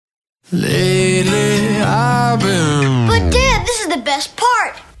Lately I've been. But Dad, this is the best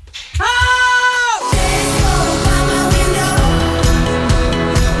part.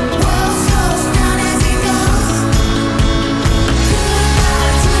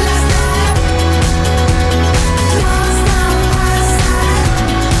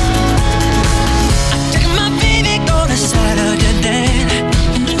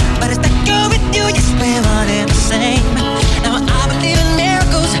 Now I believe in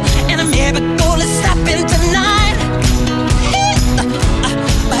miracles, and a miracle is stopping tonight.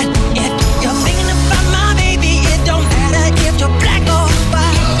 But if you're thinking about my baby, it don't matter if you're black or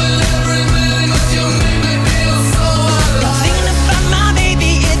white. You're thinking about my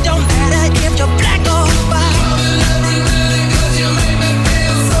baby, it don't matter if you're black or white. You make me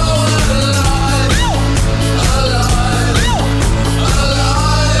feel so alive.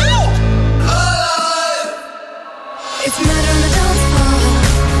 It's murder on the dance floor,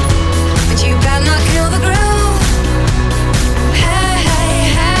 but you better not kill the groove. Hey,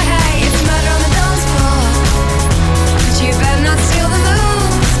 hey, hey, hey. It's murder on the dance floor, but you better not steal the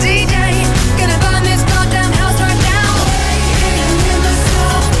moves. DJ, gonna burn this goddamn house right now. Waiting in the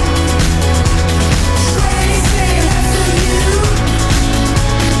snow, racing after you,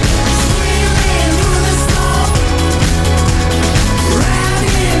 screaming through the smoke,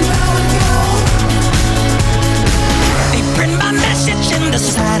 riding round and round. They print my message in the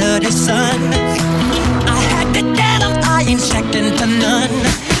Saturday sun. I hacked it down, I ain't second to none.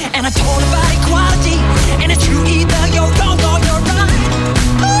 And I told about equality, and it's true, either you're wrong or you're right.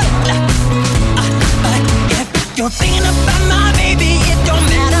 But if you're thinking about my baby, it don't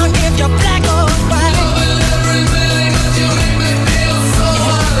matter if you're black or white.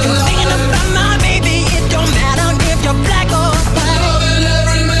 You're thinking about my baby, it don't matter if you're black or white.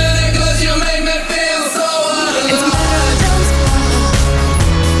 It's murder on the dance floor,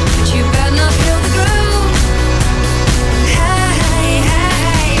 but you better not kill the groove. Hey, hey,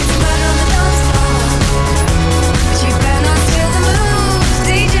 hey. It's murder on the dance floor, but you better not steal the moves.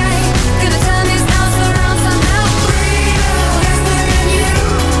 DJ, gonna turn this house around somehow. Freedom is within you.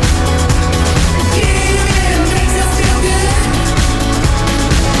 Giving makes us feel good.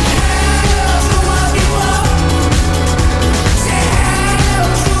 Hello to our people. Say hello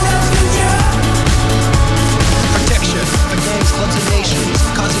to the future. Protection against clubs and nations,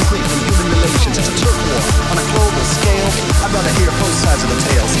 causing grief in human relations. It's a turf war on a global scale. I'd rather hear both sides of the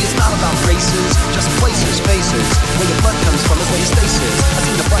tale. See, it's not about races, just places, faces. Where your blood comes from is where your space is. I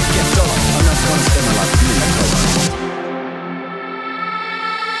think the bright get dull. I'm not gonna spend my life doing that color.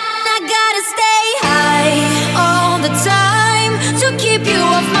 I gotta stay high all the time to keep you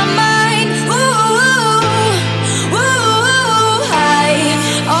off my mind. Ooh, ooh, high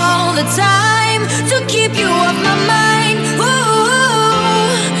all the time to keep you off my mind. Ooh,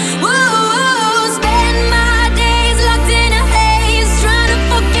 spend my days locked in a haze, trying to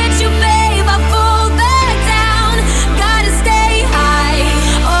forget you, babe. I fall back down. Gotta stay high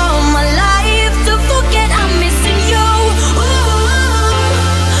all my life to forget I'm missing you.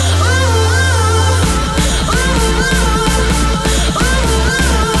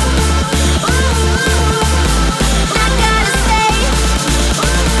 I gotta stay.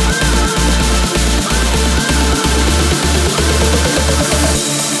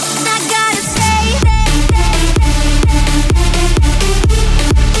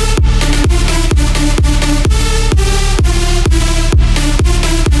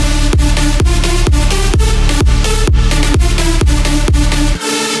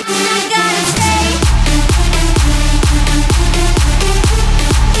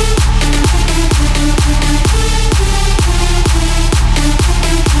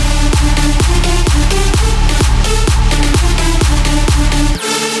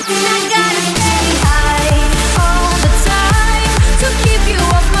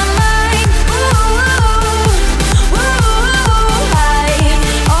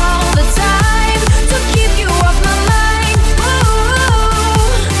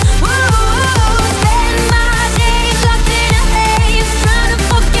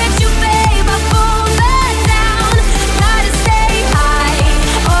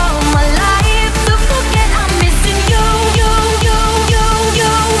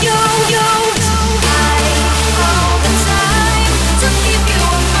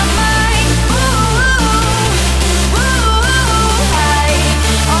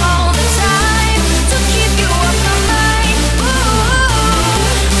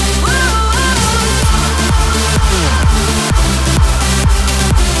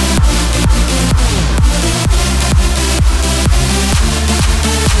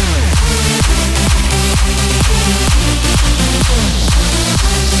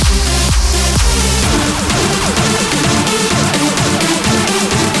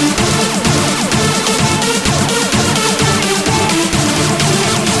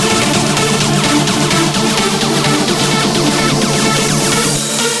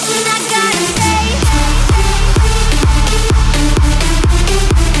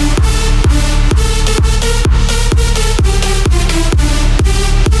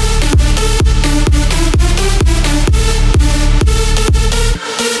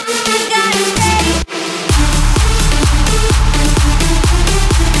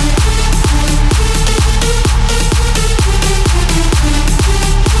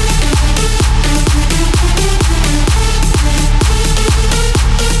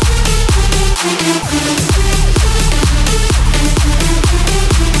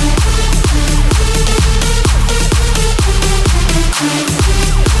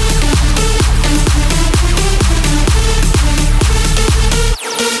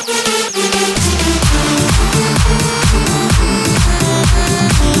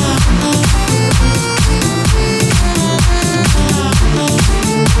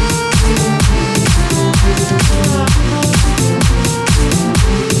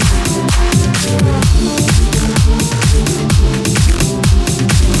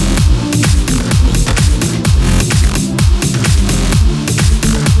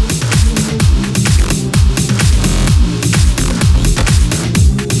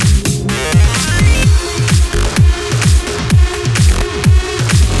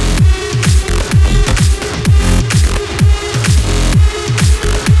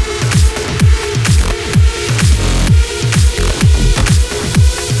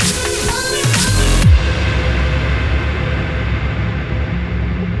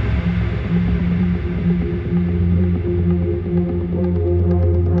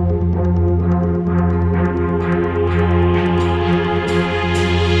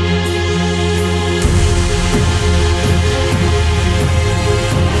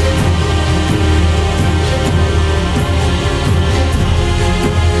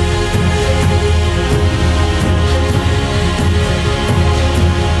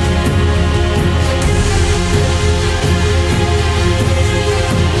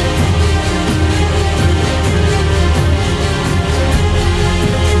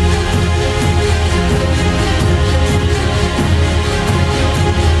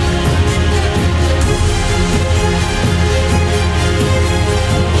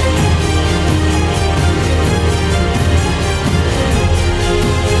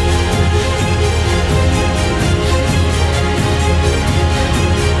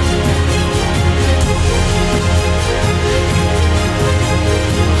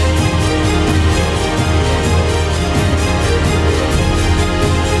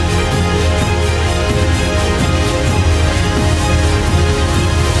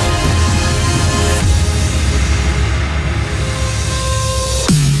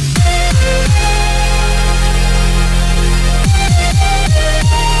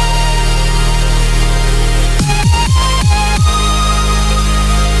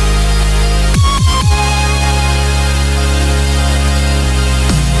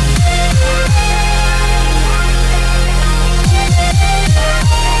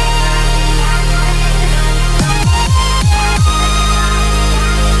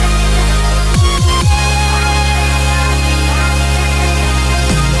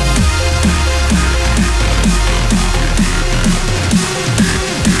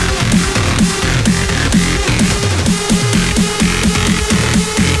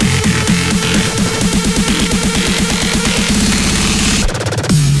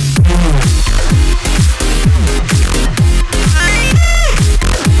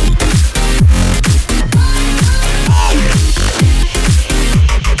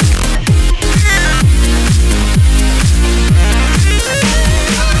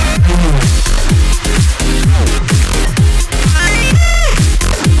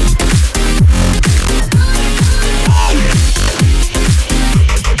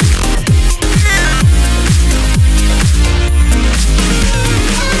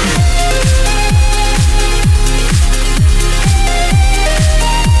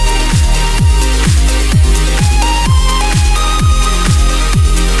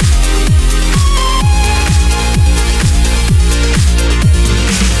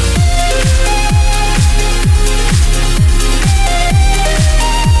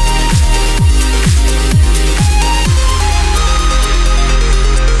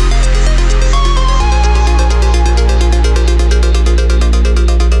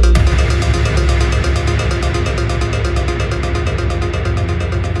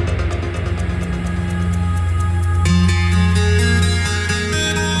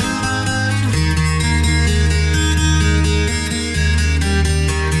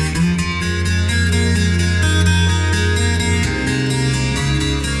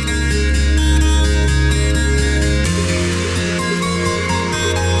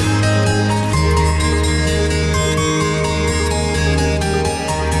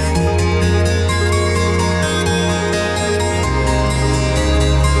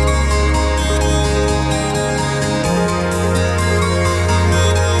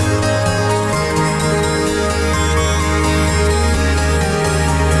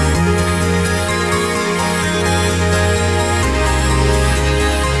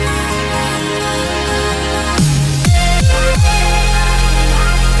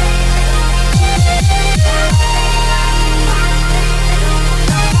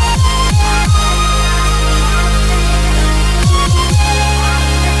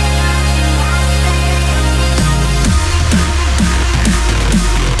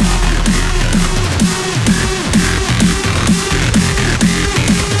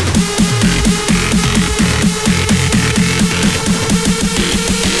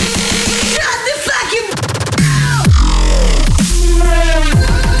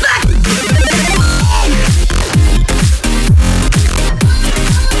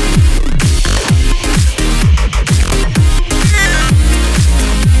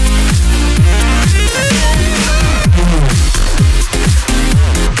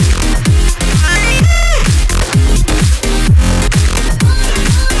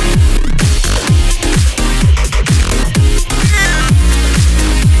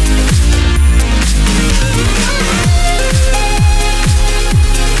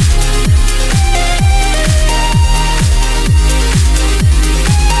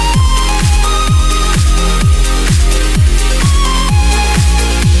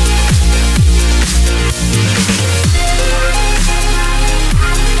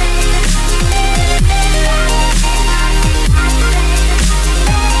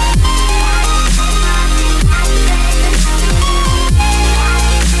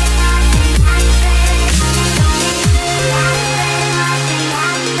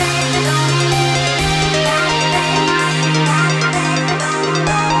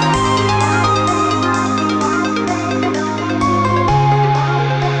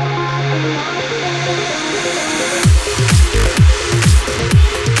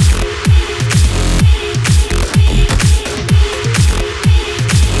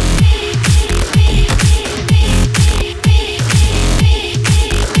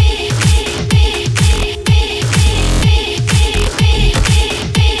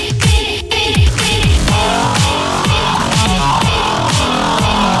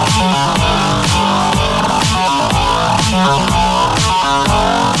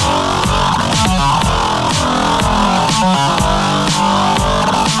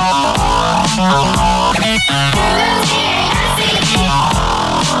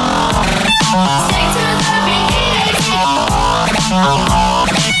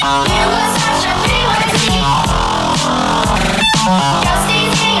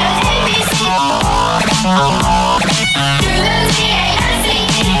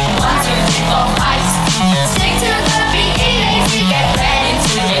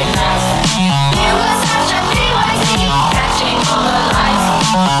 Catching all the lights.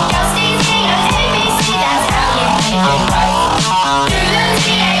 Just easy and ABC, that's how you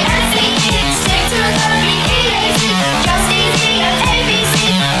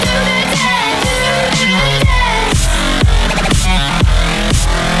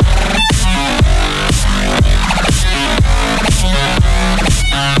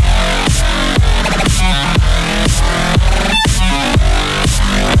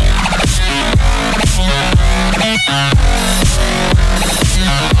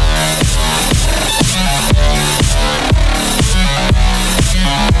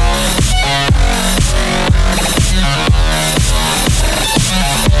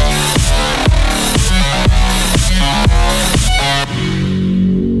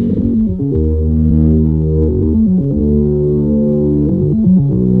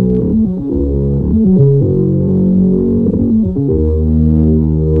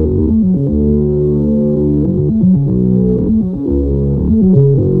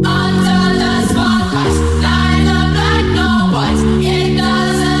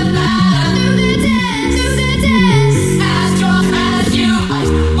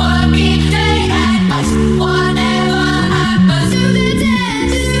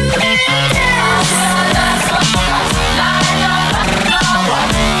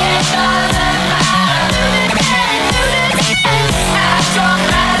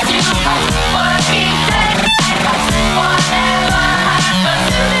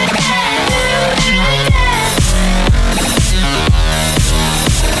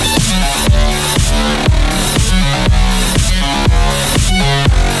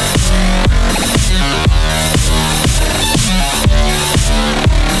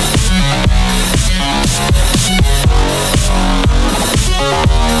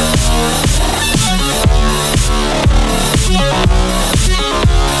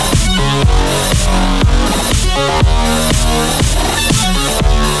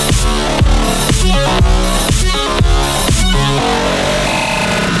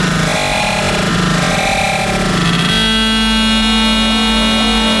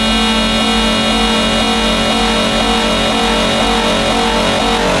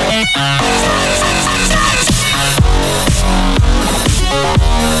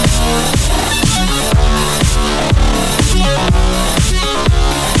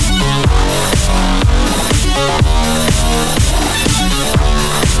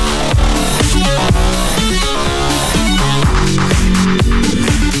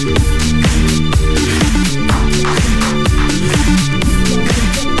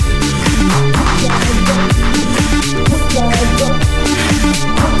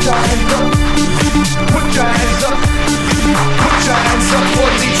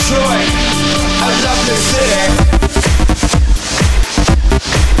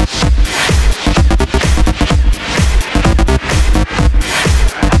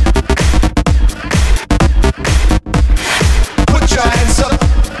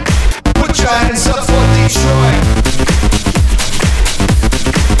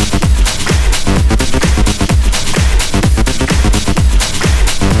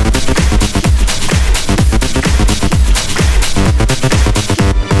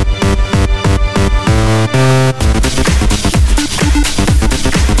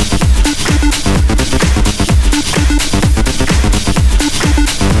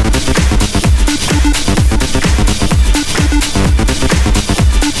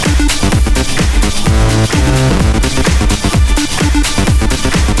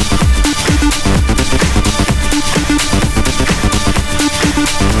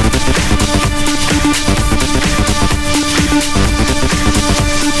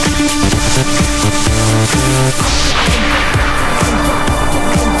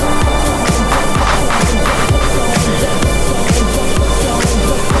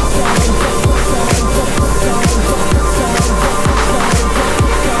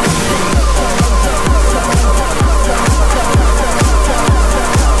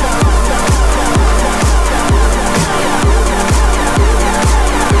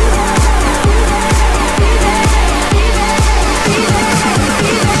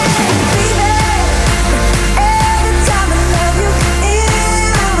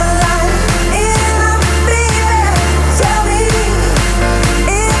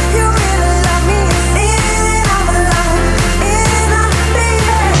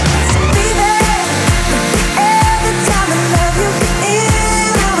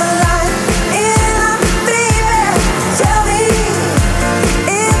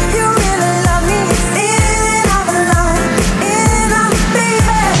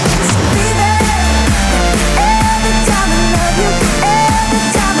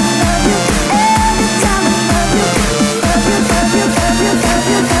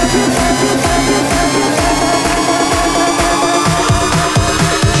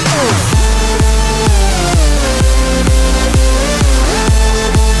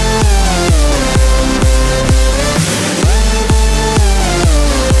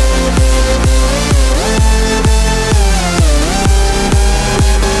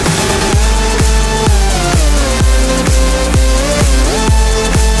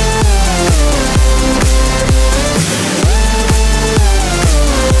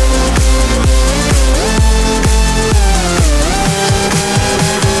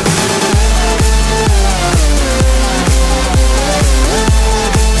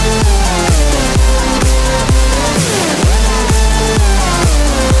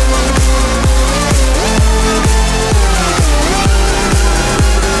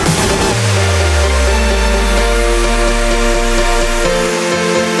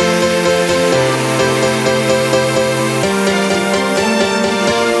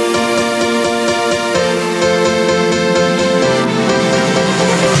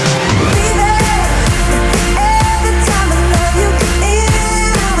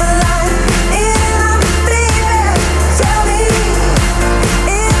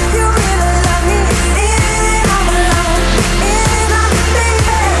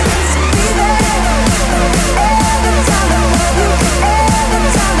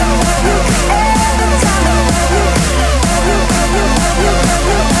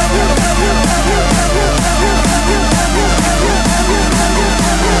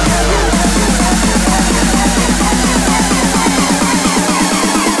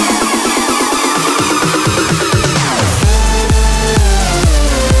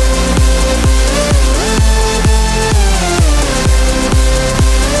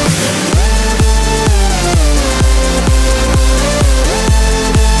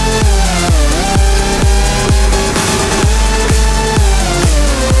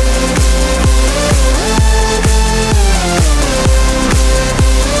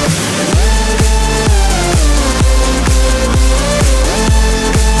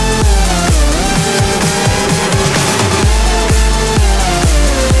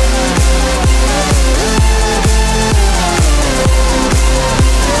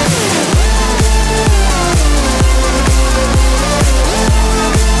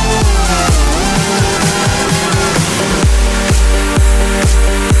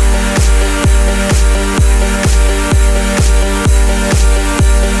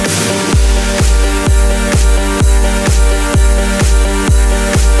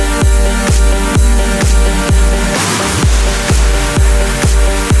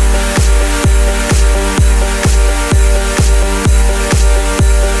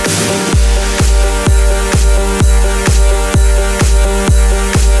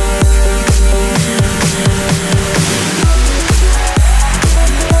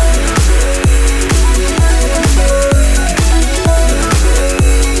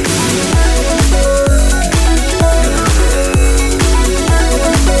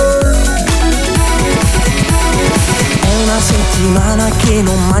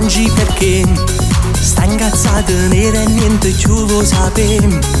piangi perché sta incazzata nera e niente più lo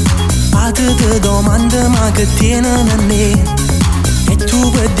sapem. Fate te domande ma che tienen a me, e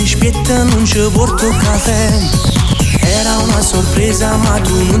tu per dispietta non ci porto caffè. Era una sorpresa ma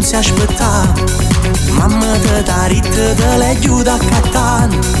tu non si aspettava, mamma te da ritta te l'hai chiusa a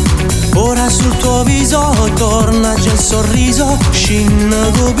cattare. Ora sul tuo viso torna c'è il sorriso, scinna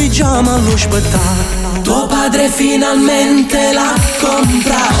con pigiama allo spettacolo. Tuo padre finalmente l'ha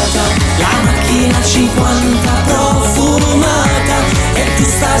comprata, la macchina 50 profumata, e tu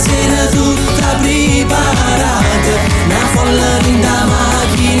stasera tutta preparata, una folla linda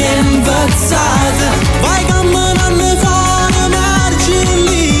macchina impazzata. Vai camminando fuori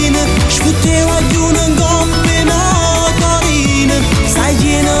margellina, sfuttevo agli un coppe motorina, stai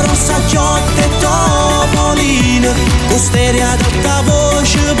piena rossa ciotta e topolina, con stereo ad alta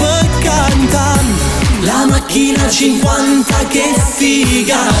voce per cantare. La macchina 50 che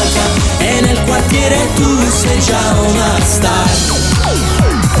figata, e nel quartiere tu sei già una star.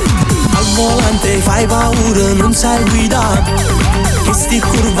 Al volante fai paura, non sai guidare, che sti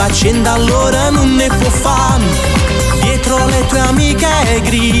curva accenda allora non ne può fare. Dietro le tue amiche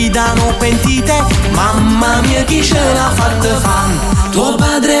gridano pentite, mamma mia chi ce l'ha fatta fan. Tuo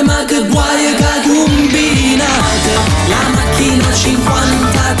padre ma che guai che ha combinato, la macchina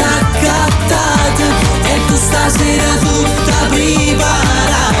 50 t'ha cattata, e tu stasera tutta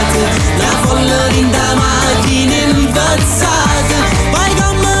preparata, la folla linda macchina impazzata. Vai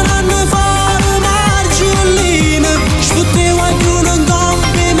camminando fuori margellina, sfuttevo anche un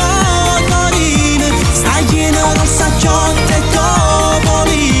coppe motorina, stai piena rossa ciotta e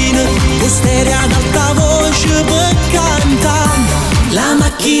topolina, con stereo ad alta voce per cantare. La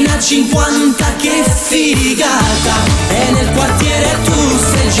macchina 50 che figata, e nel quartiere tu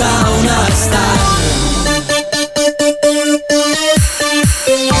sei già una star.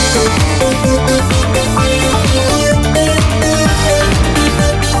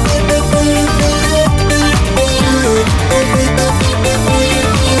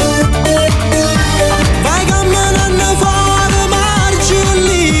 Vai camminando fuori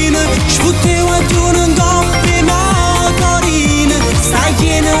margellina, sfuttevo anche un coppe motorina, stai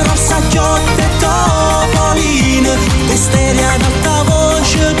piena rossa ciotta e topolina, con stereo ad alta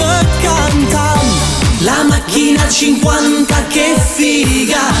voce per cantare. La macchina 50 che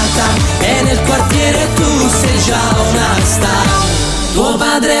figata, e nel quartiere tu sei già una star. Tuo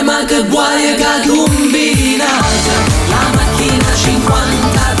padre ma che guai che ha combinata, la macchina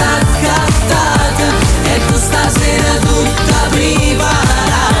 50 t'ha cattata, e tu stasera tutta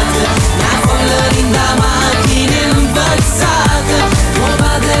preparata, una folla linda macchina impazzata. Tuo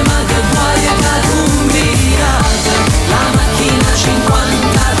padre ma che guai che ha combinata, la macchina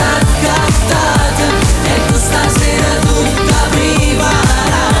 50 t'ha cattata, e tu stasera tutta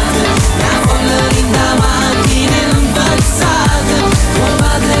preparata, una folla linda macchina impazzata. Tuo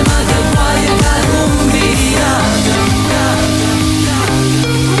padre ma che guai che ha combinata.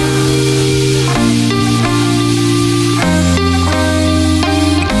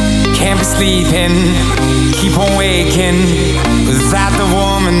 Can't be sleeping, keep on waking without the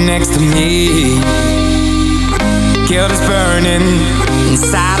woman next to me. Guilt is burning,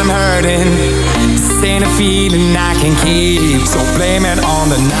 inside I'm hurting. This ain't a feeling I can keep, so blame it on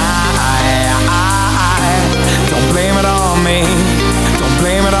the night. Don't blame it on me, don't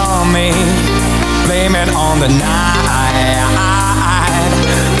blame it on me. Blame it on the night.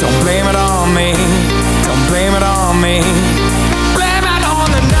 Don't blame it on me, don't blame it on me. Blame it on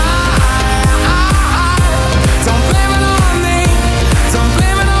the night. Don't blame it on me, don't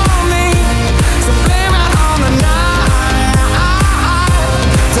blame it on me. So blame it on the night.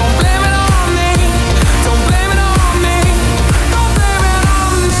 Don't blame it on me, don't blame it on me. Don't blame it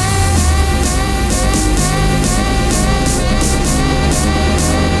on me.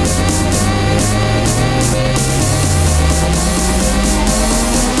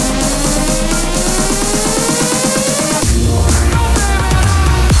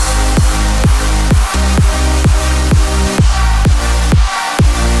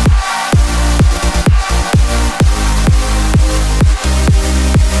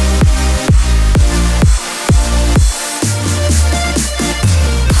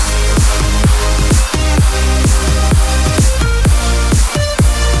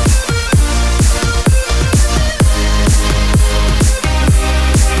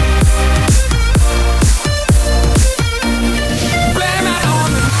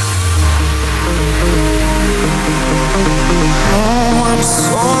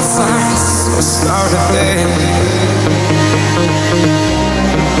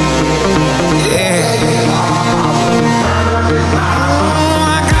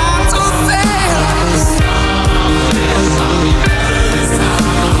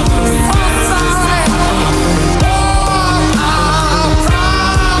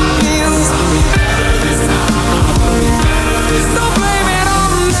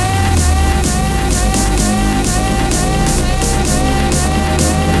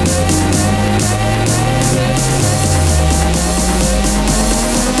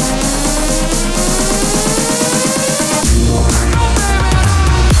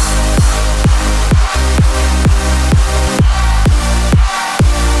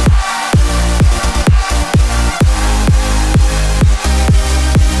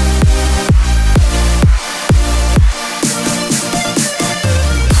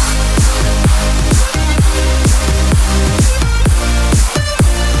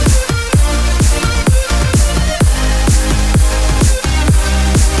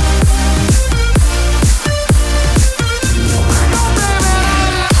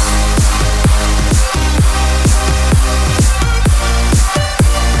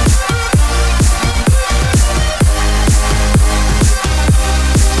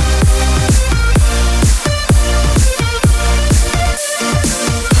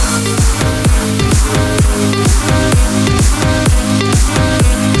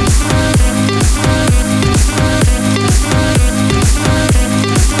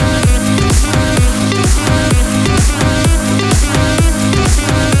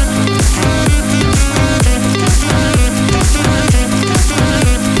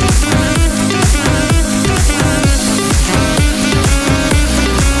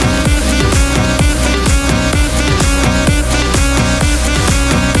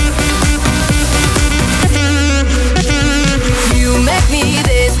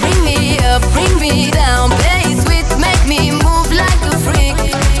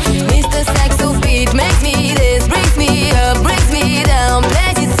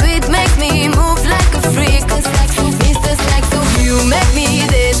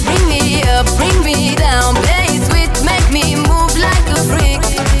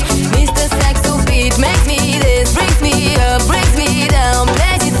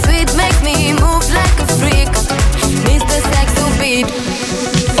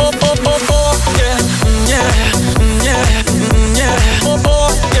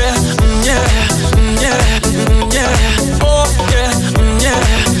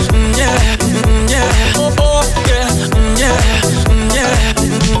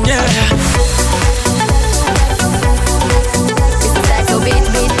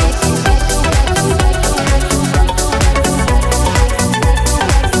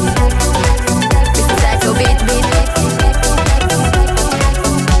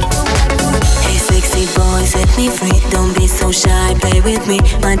 with me,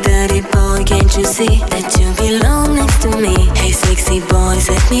 my dirty boy, can't you see that you belong next to me? Hey sexy boy,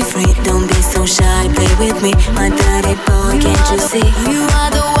 set me free, don't be so shy, play with me, my dirty boy, can't you see? You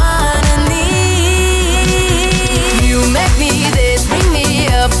are the one I need. You make me this, bring me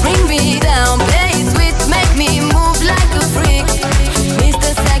up, bring me down, play sweet, make me move.